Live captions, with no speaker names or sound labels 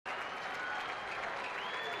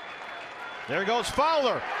There goes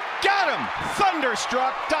Fowler. Got him!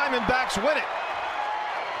 Thunderstruck. Diamondbacks win it.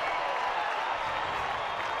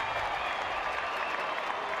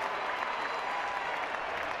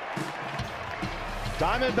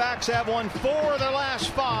 Diamondbacks have won 4 of their last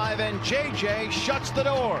 5, and JJ shuts the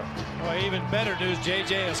door. Well, even better news,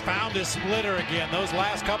 JJ has found his splitter again. Those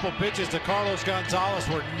last couple pitches to Carlos Gonzalez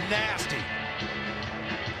were nasty.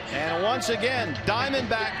 And once again,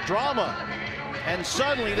 Diamondback drama. And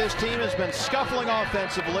suddenly this team has been scuffling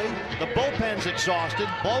offensively. The bullpen's exhausted,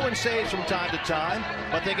 blowing saves from time to time,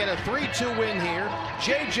 but they get a 3-2 win here.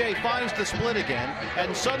 JJ finds the split again,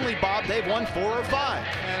 and suddenly, Bob, they've won 4 or 5.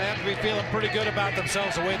 And they have to be feeling pretty good about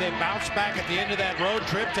themselves the way they bounced back at the end of that road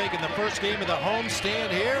trip, taking the first game of the home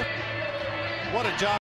stand here. What a job.